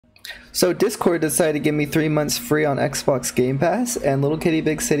So Discord decided to give me 3 months free on Xbox Game Pass, and Little Kitty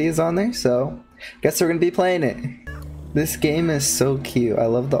Big City is on there, so guess we're gonna be playing it. This game is so cute. I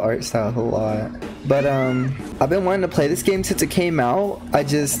love the art style a lot. But I've been wanting to play this game since it came out. I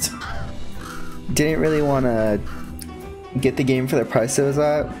just didn't really want to get the game for the price it was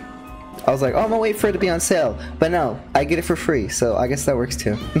at. I was like, oh, I'm gonna wait for it to be on sale. But no, I get it for free, so I guess that works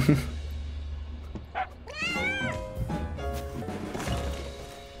too.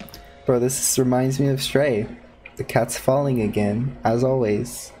 Bro, this reminds me of Stray. The cat's falling again, as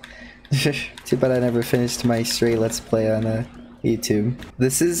always. Too bad I never finished my Stray Let's Play on YouTube.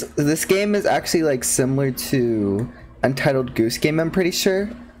 This game is actually like similar to Untitled Goose Game, I'm pretty sure.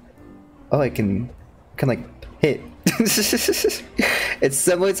 Oh, I can like hit. It's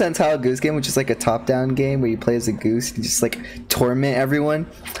similar to Untitled Goose Game, which is like a top-down game where you play as a goose and just like torment everyone.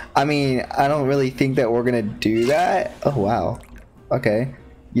 I mean, I don't really think that we're gonna do that. Oh wow. Okay.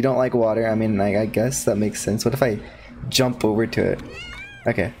 You don't like water. I mean, I guess that makes sense. What if I jump over to it?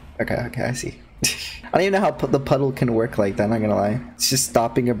 Okay, I see. I don't even know how the puddle can work like that, not gonna lie. It's just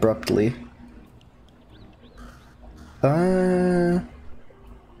stopping abruptly.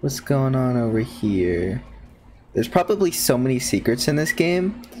 What's going on over here? There's probably so many secrets in this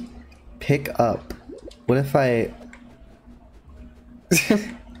game. Pick up. What if I...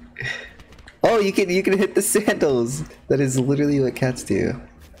 Oh, you can hit the sandals. That is literally what cats do.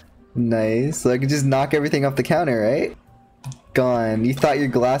 Nice. So I can just knock everything off the counter, right? Gone. You thought your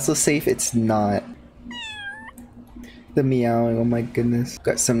glass was safe? It's not. The meowing, oh my goodness.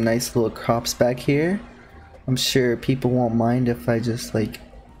 Got some nice little crops back here. I'm sure people won't mind if I just like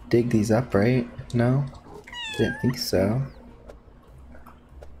dig these up, right? No? Didn't think so.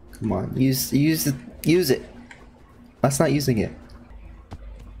 Come on, use it. That's not using it.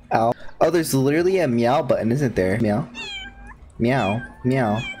 Ow. Oh, there's literally a meow button, isn't there? Meow. Meow.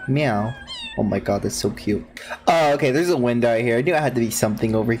 Meow. Meow. Oh my god, that's so cute. Oh, okay, there's a window right here. I knew it had to be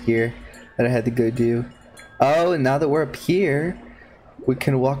something over here that I had to go do. Oh, and now that we're up here, we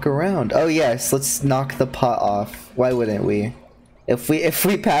can walk around. Oh yes, let's knock the pot off. Why wouldn't we? If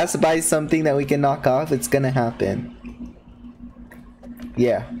we pass by something that we can knock off, it's gonna happen.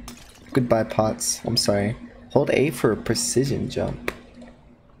 Yeah. Goodbye, pots. I'm sorry. Hold A for a precision jump.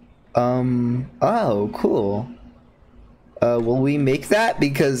 Oh, cool. Will we make that?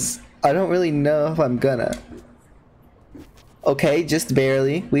 Because I don't really know if I'm gonna. Okay, just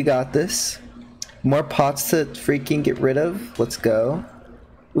barely. We got this. More pots to freaking get rid of. Let's go.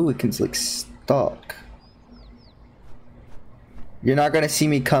 Ooh, it can like stalk. You're not gonna see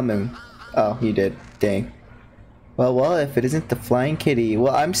me coming. Oh, you did. Dang. Well, if it isn't the flying kitty.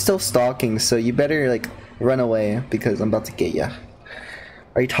 Well, I'm still stalking, so you better like run away because I'm about to get ya.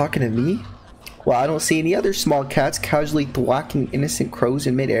 Are you talking to me? Well, I don't see any other small cats casually thwacking innocent crows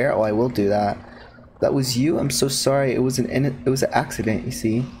in midair. Oh, I will do that. That was you? I'm so sorry. It was an accident, you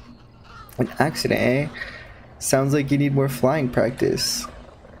see. An accident, eh? Sounds like you need more flying practice.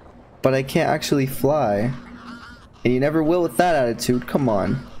 But I can't actually fly. And you never will with that attitude. Come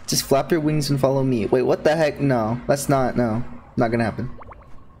on. Just flap your wings and follow me. Wait, what the heck? No. That's not... No. Not gonna happen.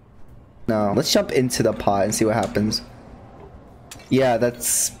 No. Let's jump into the pot and see what happens. Yeah,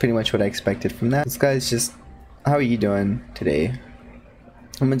 that's pretty much what I expected from that. This guy's just... How are you doing today?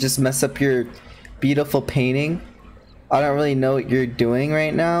 I'm gonna just mess up your beautiful painting. I don't really know what you're doing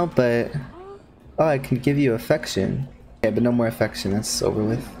right now, but... Oh, I can give you affection. Yeah, but no more affection. That's over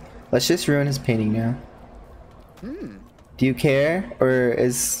with. Let's just ruin his painting now. Do you care? Or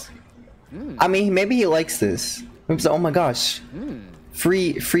is... I mean, maybe he likes this. Maybe oh my gosh.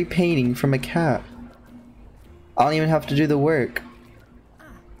 Free painting from a cat. I don't even have to do the work.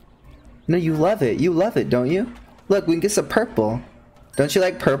 No, you love it. You love it, don't you? Look, we can get some purple. Don't you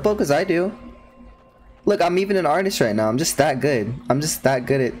like purple? Because I do. Look, I'm even an artist right now. I'm just that good. I'm just that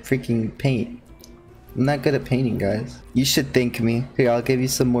good at freaking paint. I'm not good at painting, guys. You should thank me. Here, I'll give you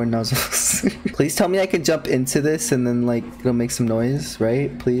some more nuzzles. Please tell me I can jump into this and then, like, it'll make some noise,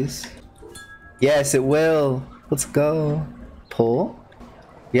 right? Please. Yes, it will. Let's go. Pull?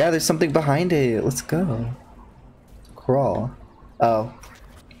 Yeah, there's something behind it. Let's go. Crawl. Oh.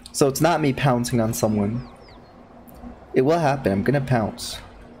 So it's not me pouncing on someone. It will happen. I'm gonna pounce.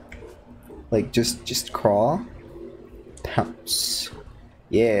 Like, just crawl. Pounce.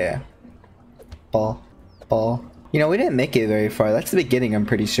 Yeah. Ball. You know, we didn't make it very far. That's the beginning, I'm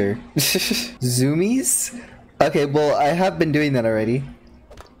pretty sure. Zoomies? Okay, well, I have been doing that already.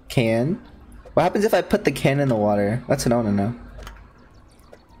 Can. What happens if I put the can in the water? That's what I want to know.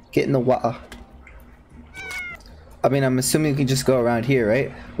 Get in the water. I mean, I'm assuming you can just go around here,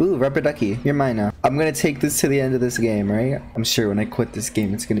 right? Ooh, rubber ducky, you're mine now. I'm gonna take this to the end of this game, right? I'm sure when I quit this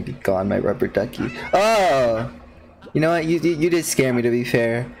game, it's gonna be gone, my rubber ducky. Oh! You know what? You did scare me, to be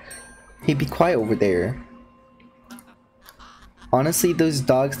fair. Hey, be quiet over there. Honestly, those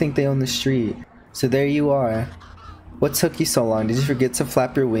dogs think they own the street. So there you are. What took you so long? Did you forget to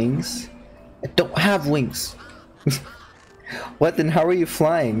flap your wings? I don't have wings. What then? How are you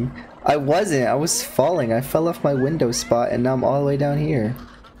flying? I wasn't. I was falling. I fell off my window spot and now I'm all the way down here.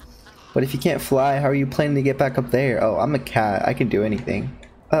 But if you can't fly, how are you planning to get back up there? Oh, I'm a cat. I can do anything.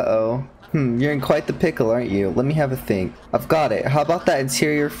 Uh-oh. You're in quite the pickle, aren't you? Let me have a think. I've got it. How about that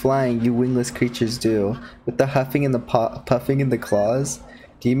interior flying you wingless creatures do? With the huffing and the puffing and the claws?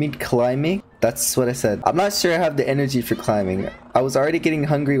 Do you mean climbing? That's what I said. I'm not sure I have the energy for climbing. I was already getting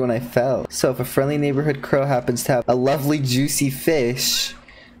hungry when I fell. So if a friendly neighborhood crow happens to have a lovely juicy fish...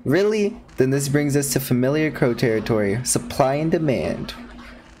 Really? Then this brings us to familiar crow territory. Supply and demand.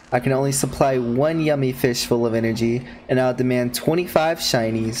 I can only supply one yummy fish full of energy, and I'll demand 25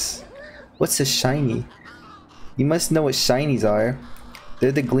 shinies. What's a shiny? You must know what shinies are.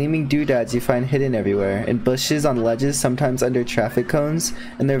 They're the gleaming doodads you find hidden everywhere, in bushes, on ledges, sometimes under traffic cones,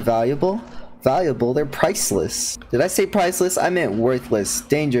 and they're valuable? Valuable? They're priceless. Did I say priceless? I meant worthless,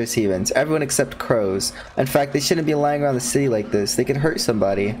 dangerous heathens, everyone except crows. In fact, they shouldn't be lying around the city like this. They could hurt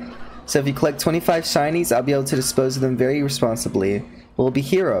somebody. So if you collect 25 shinies, I'll be able to dispose of them very responsibly. We'll be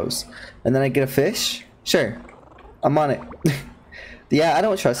heroes. And then I get a fish? Sure. I'm on it. Yeah, I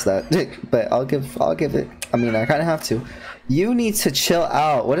don't trust that. But I'll give it. I mean, I kind of have to. You need to chill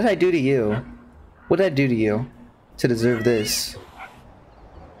out. What did I do to you? What did I do to you to deserve this?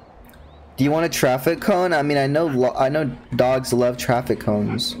 Do you want a traffic cone? I mean, I know dogs love traffic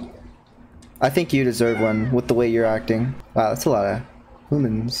cones. I think you deserve one with the way you're acting. Wow, that's a lot of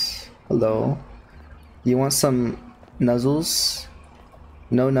humans. Hello. You want some nuzzles?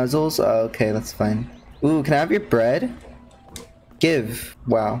 No nuzzles? Oh, okay, that's fine. Ooh, can I have your bread? Give.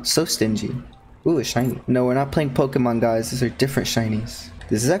 Wow, so stingy. Ooh, a shiny. No, we're not playing Pokemon, guys. These are different shinies.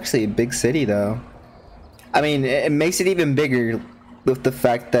 This is actually a big city, though. I mean, it makes it even bigger with the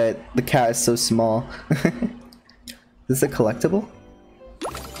fact that the cat is so small. Is this a collectible?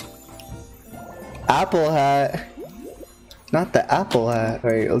 Apple hat. Not the apple hat.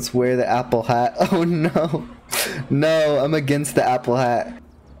 Alright, let's wear the apple hat. Oh no. No, I'm against the apple hat.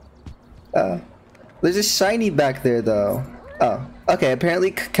 There's a shiny back there though. Oh, okay, apparently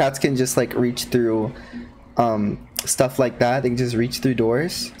cats can just like reach through stuff like that. They can just reach through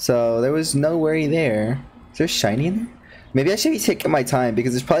doors. So there was no worry there. Is there a shiny in there? Maybe I should be taking my time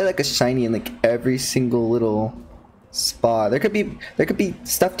because there's probably like a shiny in like every single little spot. There could be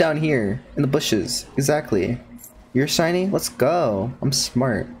stuff down here in the bushes. Exactly. You're shiny? Let's go. I'm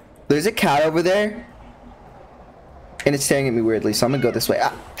smart. There's a cat over there. And it's staring at me weirdly, so I'm gonna go this way.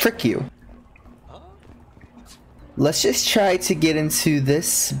 Ah, trick you. Let's just try to get into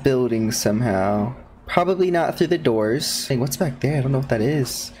this building somehow. Probably not through the doors. Hey, what's back there? I don't know what that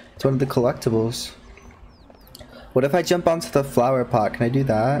is. It's one of the collectibles. What if I jump onto the flower pot? Can I do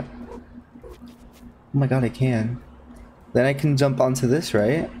that? Oh my god, I can. Then I can jump onto this,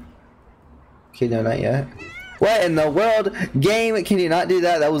 right? Okay, no, not yet. What in the world? Game, can you not do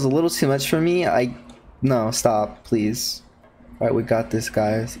that? That was a little too much for me. No, stop, please. Alright, we got this,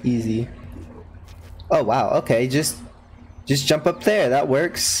 guys. Easy. Oh, wow. Okay, just jump up there. That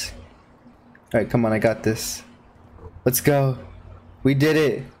works. Alright, come on, I got this. Let's go. We did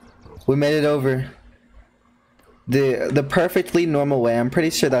it. We made it over. The perfectly normal way. I'm pretty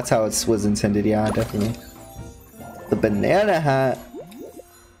sure that's how it was intended. Yeah, definitely. The banana hat.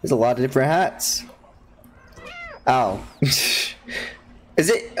 There's a lot of different hats. Ow. Is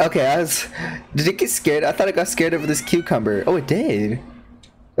it? Okay, did it get scared? I thought it got scared over this cucumber. Oh, it did.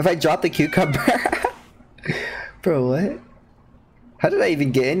 If I drop the cucumber. Bro, what? How did I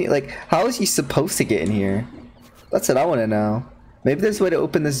even get in? Like, how was you supposed to get in here? That's what I want to know. Maybe there's a way to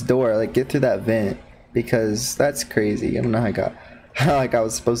open this door, like get through that vent. Because that's crazy. I don't know how I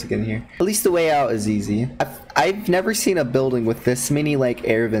was supposed to get in here. At least the way out is easy. I've never seen a building with this many like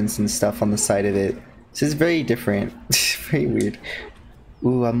air vents and stuff on the side of it. This is very different. Very weird.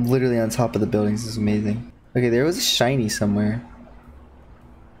 Ooh, I'm literally on top of the building. This is amazing. Okay, there was a shiny somewhere.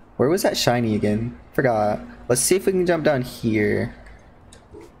 Where was that shiny again? Forgot. Let's see if we can jump down here.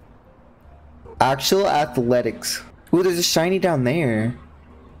 Actual athletics. Ooh, there's a shiny down there.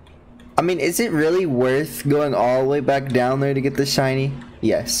 I mean, is it really worth going all the way back down there to get the shiny?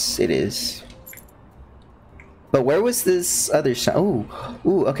 Yes, it is. But where was this other shiny?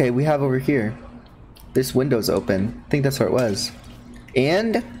 Ooh, okay, we have over here. This window's open. I think that's where it was.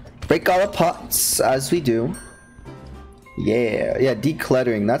 And break all the pots, as we do. Yeah, yeah,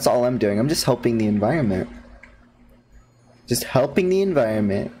 decluttering. That's all I'm doing. I'm just helping the environment. Just helping the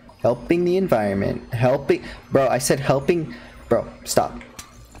environment. Helping the environment. Helping. Bro, I said helping. Bro, stop.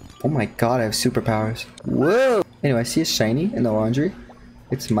 Oh my god, I have superpowers. Whoa! Anyway, I see a shiny in the laundry.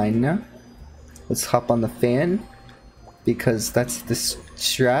 It's mine now. Let's hop on the fan. Because that's the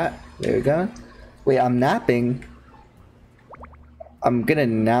strat. There we go. Wait, I'm napping. I'm gonna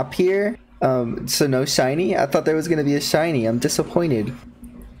nap here. So no shiny? I thought there was gonna be a shiny. I'm disappointed.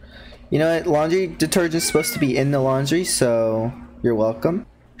 You know what? Laundry detergent's supposed to be in the laundry, so you're welcome.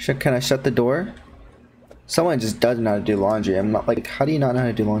 Can I shut the door? Someone just doesn't know how to do laundry. I'm not like, how do you not know how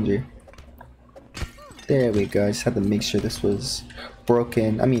to do laundry? There we go. I just had to make sure this was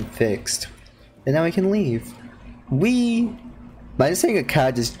broken. I mean fixed. And now we can leave. Imagine seeing a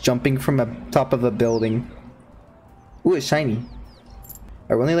cat just jumping from the top of a building. Ooh, it's shiny.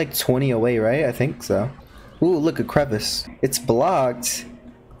 We're only like 20 away, right? I think so. Ooh, look, a crevice. It's blocked.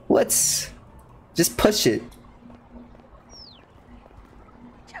 Let's just push it.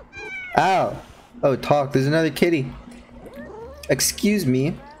 Ow. Oh, talk. There's another kitty. Excuse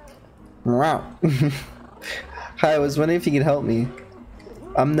me. Wow. Hi, I was wondering if you could help me.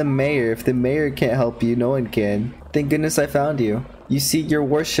 I'm the mayor. If the mayor can't help you, no one can. Thank goodness I found you. You see, your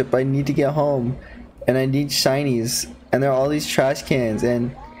worship, I need to get home. And I need shinies. And there are all these trash cans.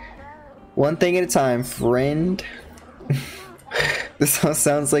 And one thing at a time, friend. This all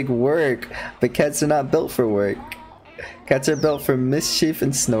sounds like work. But cats are not built for work. Cats are built for mischief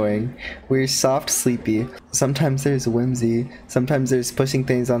and snoring. We're soft, sleepy. Sometimes there's whimsy. Sometimes there's pushing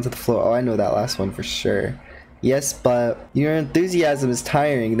things onto the floor. Oh, I know that last one for sure. Yes, but your enthusiasm is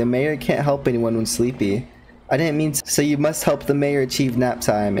tiring. The mayor can't help anyone when sleepy. I didn't mean to. So you must help the mayor achieve nap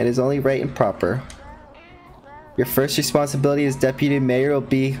time. It is only right and proper. Your first responsibility as deputy mayor will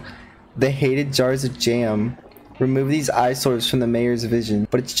be the hated jars of jam. Remove these eyesores from the mayor's vision.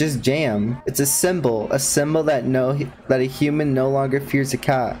 But it's just jam. It's a symbol that a human no longer fears a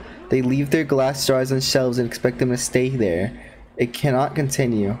cat. They leave their glass jars on shelves and expect them to stay there. It cannot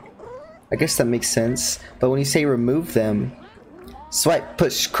continue. I guess that makes sense. But when you say remove them, swipe,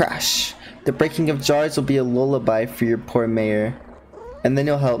 push, crash. The breaking of jars will be a lullaby for your poor mayor. And then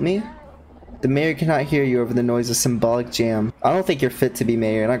you'll help me? The mayor cannot hear you over the noise of symbolic jam. I don't think you're fit to be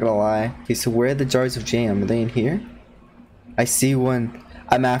mayor, not gonna lie. Okay, so where are the jars of jam? Are they in here? I see one.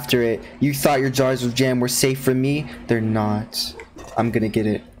 I'm after it. You thought your jars of jam were safe from me? They're not. I'm gonna get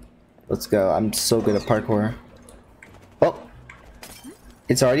it. Let's go. I'm so good at parkour. Oh!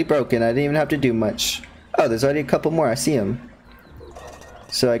 It's already broken. I didn't even have to do much. Oh, there's already a couple more. I see them.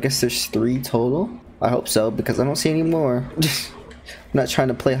 So I guess there's 3 total? I hope so, because I don't see any more. I'm not trying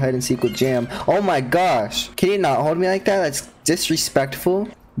to play hide and seek with jam. Oh my gosh! Can you not hold me like that? That's disrespectful.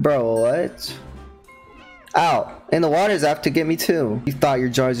 Bro, what? Ow! And the water's out to get me too. You thought your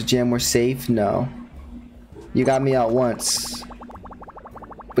jars of jam were safe? No. You got me out once.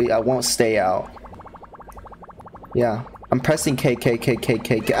 But I won't stay out. Yeah. I'm pressing K.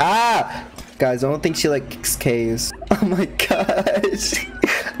 Ah! Guys, I don't think she likes K's. Oh my gosh.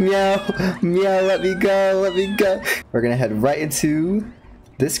 Meow. Meow, let me go. Let me go. We're gonna head right into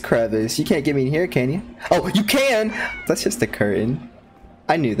this crevice. You can't get me in here, can you? Oh, you can! That's just a curtain.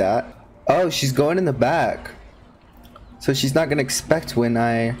 I knew that. Oh, she's going in the back. So she's not gonna expect when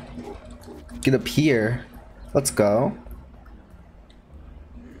I get up here. Let's go.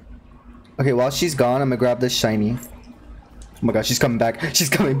 Okay, while she's gone, I'm gonna grab this shiny. Oh my gosh, she's coming back. She's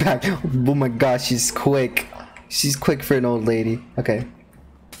coming back. Oh my gosh, she's quick. She's quick for an old lady. Okay.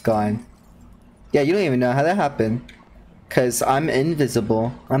 Gone. Yeah, you don't even know how that happened. Because I'm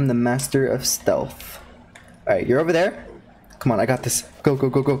invisible. I'm the master of stealth. Alright, you're over there? Come on, I got this. Go, go,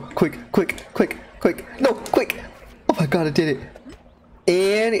 go, go. Quick, quick, quick, quick. No, quick. Oh my god, I did it.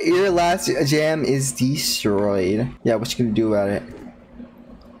 And your last jam is destroyed. Yeah, what you gonna do about it?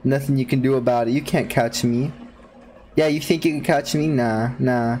 Nothing you can do about it. You can't catch me. Yeah, you think you can catch me? Nah,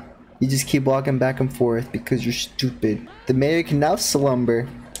 nah. You just keep walking back and forth because you're stupid. The mayor can now slumber.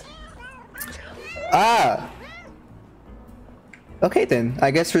 Ah! Okay then,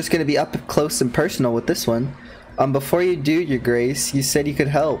 I guess we're just gonna be up close and personal with this one. Before you do, your grace, you said you could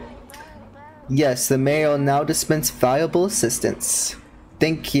help. Yes, the mayor will now dispense valuable assistance.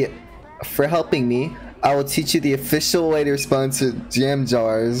 Thank you for helping me. I will teach you the official way to respond to jam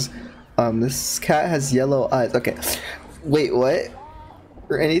jars. This cat has yellow eyes. Okay. Wait, what?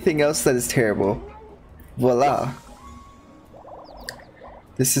 Or anything else that is terrible. Voila.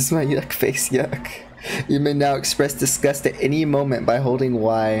 This is my yuck face, yuck. You may now express disgust at any moment by holding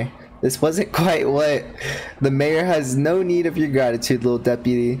Y. This wasn't quite what. The mayor has no need of your gratitude, little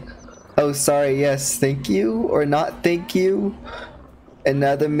deputy. Oh, sorry, yes, thank you, or not thank you. And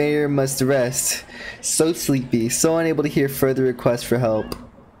now the mayor must rest. So sleepy, so unable to hear further requests for help.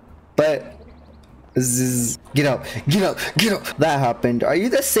 But... Zzz, get up, get up, get up! That happened. Are you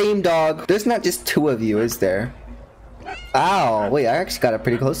the same dog? There's not just two of you, is there? Ow, wait, I actually got up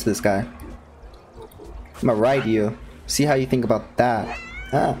pretty close to this guy. I'm gonna ride you. See how you think about that.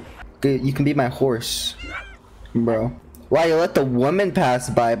 Ah, good, you can be my horse. Bro. Wow, you let the woman pass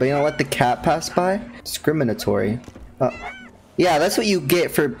by, but you don't let the cat pass by? Discriminatory. Yeah, that's what you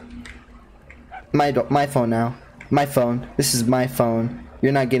get for my phone now. My phone. This is my phone.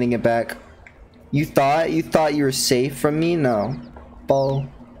 You're not getting it back. You thought you were safe from me? No. Ball.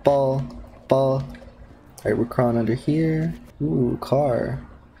 Alright, we're crawling under here. Ooh, car.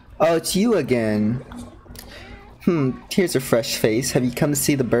 Oh, it's you again. Here's a fresh face. Have you come to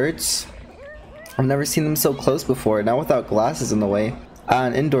see the birds? I've never seen them so close before, not without glasses in the way.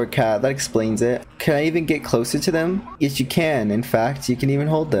 An indoor cat, that explains it. Can I even get closer to them? Yes, you can. In fact, you can even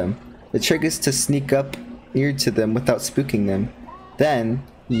hold them. The trick is to sneak up near to them without spooking them. Then,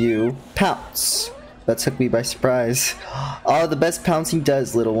 you pounce. That took me by surprise. Oh, the best pouncing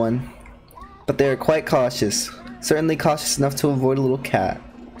does, little one. But they are quite cautious. Certainly cautious enough to avoid a little cat.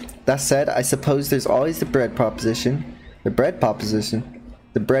 That said, I suppose there's always the bread proposition. The bread proposition.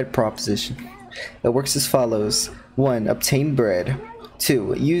 It works as follows. 1. Obtain bread.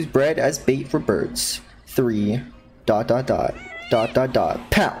 2. Use bread as bait for birds. 3. ...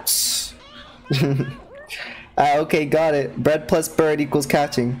 Pounce. Okay, got it. Bread plus bird equals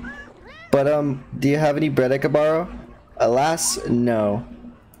catching. But do you have any bread I could borrow? Alas, no.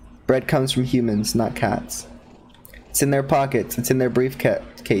 Bread comes from humans, not cats. It's in their pockets, it's in their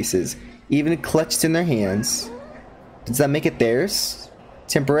briefcases, even clutched in their hands. Does that make it theirs?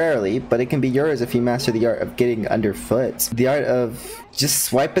 Temporarily, but it can be yours if you master the art of getting underfoot. The art of just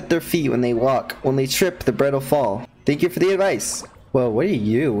swipe at their feet when they walk. When they trip, the bread will fall. Thank you for the advice. Well, what are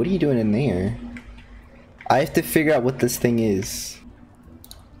you? What are you doing in there? I have to figure out what this thing is.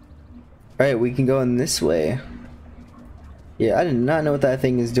 Alright, we can go in this way. Yeah, I did not know what that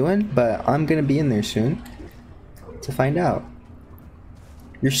thing is doing, but I'm gonna be in there soon to find out.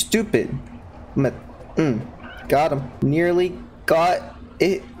 You're stupid. Got him. Nearly got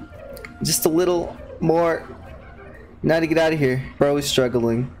it. Just a little more. Now to get out of here. Bro is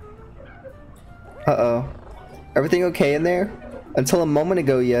struggling. Uh-oh. Everything okay in there? Until a moment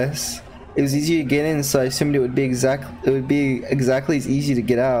ago, yes. It was easy to get in, so I assumed it would be exactly as easy to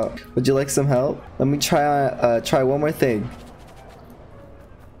get out. Would you like some help? Let me try one more thing.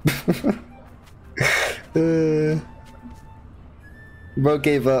 Bro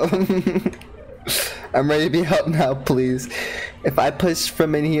gave up. I'm ready to be helped now, please. If I push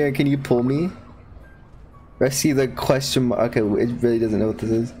from in here, can you pull me? I see the question mark. Okay, it really doesn't know what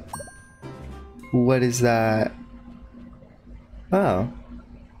this is. What is that? Oh.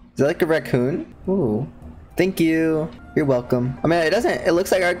 Is that like a raccoon? Ooh. Thank you. You're welcome. I mean, it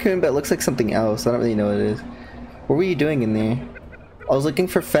looks like a raccoon, but it looks like something else. I don't really know what it is. What were you doing in there? I was looking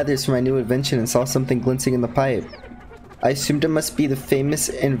for feathers for my new invention and saw something glinting in the pipe. I assumed it must be the famous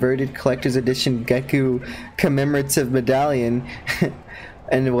inverted collector's edition Gecko commemorative medallion.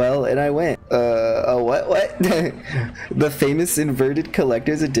 And I went. What? The famous inverted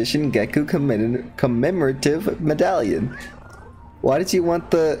collector's edition Gecko commemorative medallion. Why did you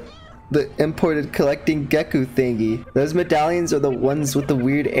want the imported collecting Gecko thingy? Those medallions are the ones with the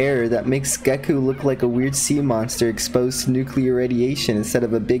weird air that makes Gecko look like a weird sea monster exposed to nuclear radiation instead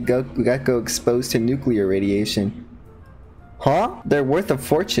of a big gecko exposed to nuclear radiation. Huh? They're worth a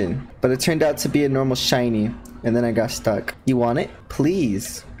fortune, but it turned out to be a normal shiny, and then I got stuck. You want it?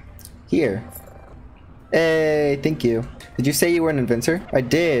 Please. Here. Hey, thank you. Did you say you were an inventor? I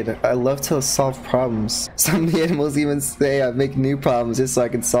did. I love to solve problems. Some animals even say I make new problems just so I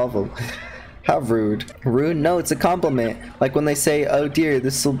can solve them. How rude. Rude? No, it's a compliment. Like when they say, oh dear,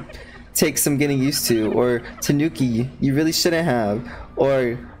 this will take some getting used to, or Tanuki, you really shouldn't have,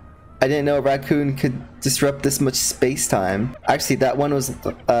 or I didn't know a raccoon could disrupt this much space-time. Actually, that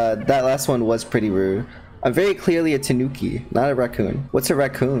last one was pretty rude. I'm very clearly a Tanuki, not a raccoon. What's a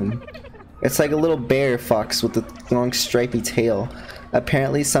raccoon? It's like a little bear fox with a long stripy tail.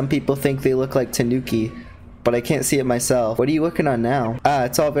 Apparently, some people think they look like Tanuki, but I can't see it myself. What are you working on now? Ah,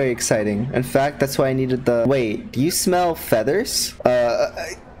 it's all very exciting. In fact, that's why I needed the... Wait, do you smell feathers?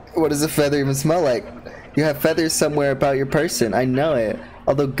 What does a feather even smell like? You have feathers somewhere about your person, I know it.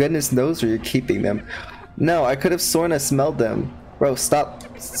 Although goodness knows where you're keeping them. No, I could have sworn I smelled them. Bro,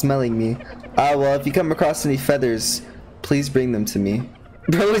 stop smelling me. Ah, well, if you come across any feathers, please bring them to me.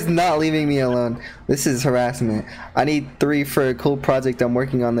 Bro is not leaving me alone. This is harassment. I need 3 for a cool project I'm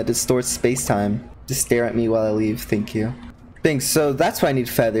working on that distorts space-time. Just stare at me while I leave. Thank you. Thanks. So that's why I need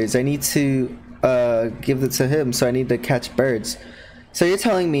feathers. I need to give it to him, so I need to catch birds. So you're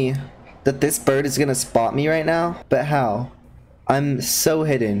telling me that this bird is gonna spot me right now? But how? I'm so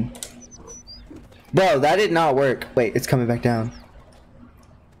hidden. Bro, that did not work. Wait, it's coming back down.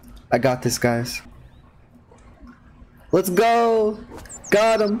 I got this, guys. Let's go!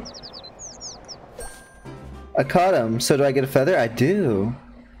 Got him! I caught him. So do I get a feather? I do.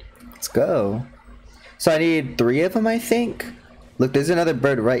 Let's go. So I need 3 of them, I think. Look, there's another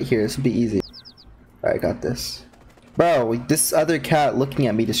bird right here. This will be easy. Alright, I got this. Bro, this other cat looking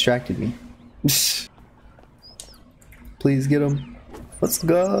at me distracted me. Please get him. Let's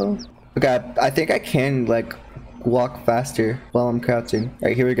go. Okay, I think I can, like, walk faster while I'm crouching.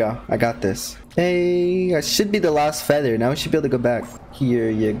 Alright, here we go. I got this. Hey, I should be the last feather. Now we should be able to go back. Here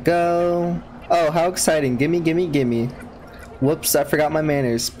you go. Oh, how exciting. Gimme, gimme, gimme. Whoops, I forgot my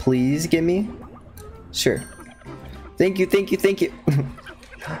manners. Please gimme. Sure. Thank you, thank you, thank you.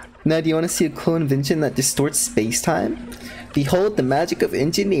 Now, do you want to see a cool invention that distorts space-time? Behold the magic of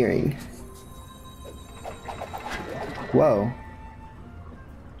engineering. Whoa.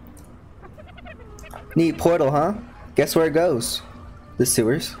 Neat portal, huh? Guess where it goes? The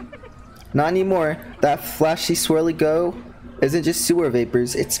sewers. Not anymore. That flashy swirly go isn't just sewer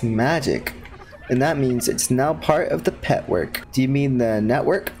vapors, it's magic. And that means it's now part of the pet work. Do you mean the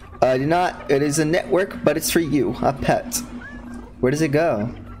network? I do not. It is a network, but it's for you, a pet. Where does it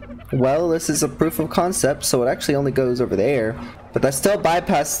go? Well, this is a proof of concept, so it actually only goes over there. But that still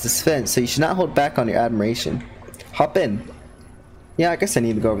bypasses this fence, so you should not hold back on your admiration. Hop in. Yeah, I guess I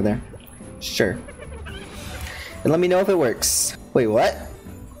need to go over there. Sure. And let me know if it works. Wait, what?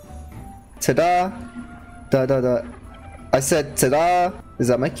 Ta-da. Da-da-da. I said ta-da. Is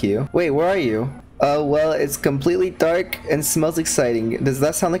that my cue? Wait, where are you? Oh, well, it's completely dark and smells exciting. Does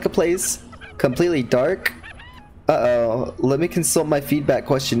that sound like a place? Completely dark? Uh-oh. Let me consult my feedback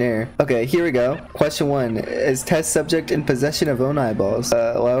questionnaire. Okay, here we go. Question 1. Is test subject in possession of own eyeballs?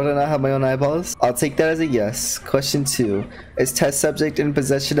 Why would I not have my own eyeballs? I'll take that as a yes. Question 2. Is test subject in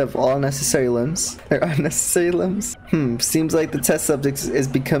possession of all necessary limbs? There are necessary limbs? Seems like the test subject is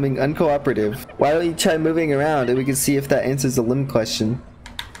becoming uncooperative. Why don't you try moving around and we can see if that answers the limb question.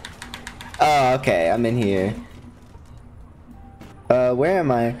 Oh, okay. I'm in here. Where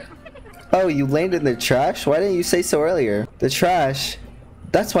am I? Oh, you landed in the trash? Why didn't you say so earlier? The trash?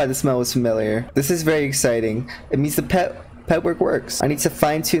 That's why the smell was familiar. This is very exciting. It means the pet work works. I need to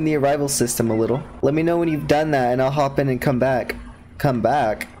fine-tune the arrival system a little. Let me know when you've done that and I'll hop in and come back. Come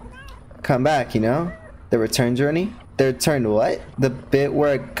back? Come back, you know? The return journey? The return what? The bit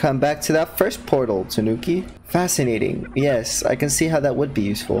where I come back to that first portal, Tanuki? Fascinating. Yes, I can see how that would be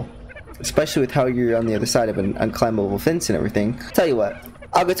useful. Especially with how you're on the other side of an unclimbable fence and everything. Tell you what.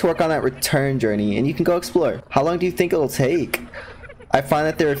 I'll get to work on that return journey and you can go explore. How long do you think it'll take? I find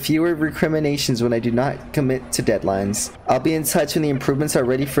that there are fewer recriminations when I do not commit to deadlines. I'll be in touch when the improvements are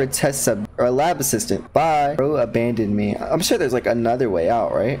ready for a test sub or a lab assistant. Bye. Bro abandoned me. I'm sure there's like another way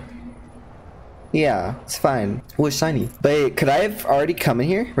out, right? Yeah, it's fine. Oh, it's shiny. But could I have already come in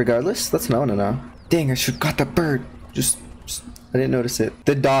here regardless? That's what I want to know. Dang, I should have got the bird. Just I didn't notice it.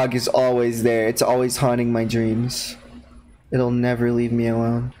 The dog is always there. It's always haunting my dreams. It'll never leave me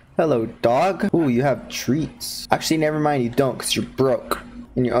alone. Hello, dog. Ooh, you have treats. Actually, never mind. You don't because you're broke.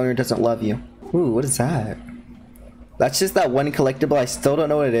 And your owner doesn't love you. Ooh, what is that? That's just that one collectible. I still don't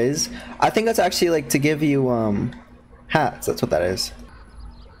know what it is. I think that's actually like to give you, hats. That's what that is.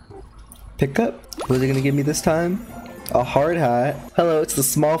 Pick up. What is it going to give me this time? A hard hat. Hello, it's the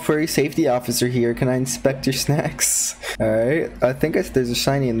small furry safety officer here. Can I inspect your snacks? Alright. I think there's a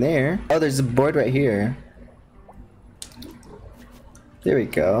shiny in there. Oh, there's a board right here. There we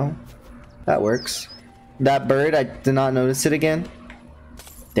go. That works. That bird, I did not notice it again.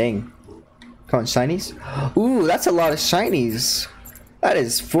 Dang. Come on, shinies. Ooh, that's a lot of shinies. That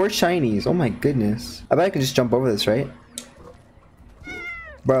is 4 shinies. Oh my goodness. I bet I can just jump over this, right?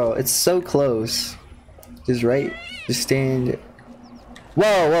 Bro, it's so close. Just right. Just stand.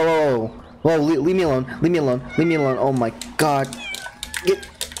 Whoa, whoa, whoa, whoa. Whoa, leave me alone. Leave me alone. Leave me alone. Oh my god.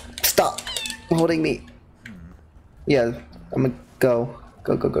 Stop holding me. Yeah, I'm gonna go.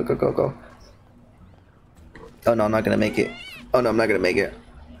 Go, go, go, go, go, go. Oh no, I'm not gonna make it. Oh no, I'm not gonna make it.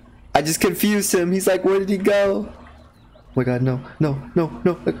 I just confused him. He's like, where did he go? Oh my god, no, no, no,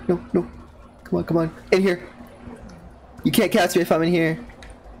 no, no, no. Come on, come on. In here. You can't catch me if I'm in here.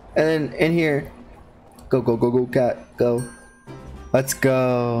 And then in here. Go, go, go, go, cat. Go. Let's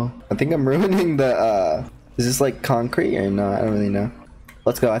go. I think I'm ruining the, is this like concrete or not? I don't really know.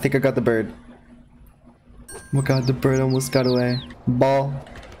 Let's go. I think I got the bird. Oh my god, the bird almost got away. Ball.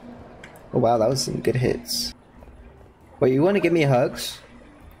 Oh wow, that was some good hits. Wait, you want to give me hugs?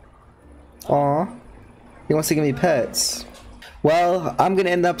 Aw. He wants to give me pets. Well, I'm going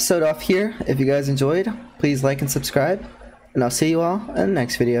to end the episode off here. If you guys enjoyed, please like and subscribe. And I'll see you all in the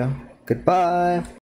next video. Goodbye.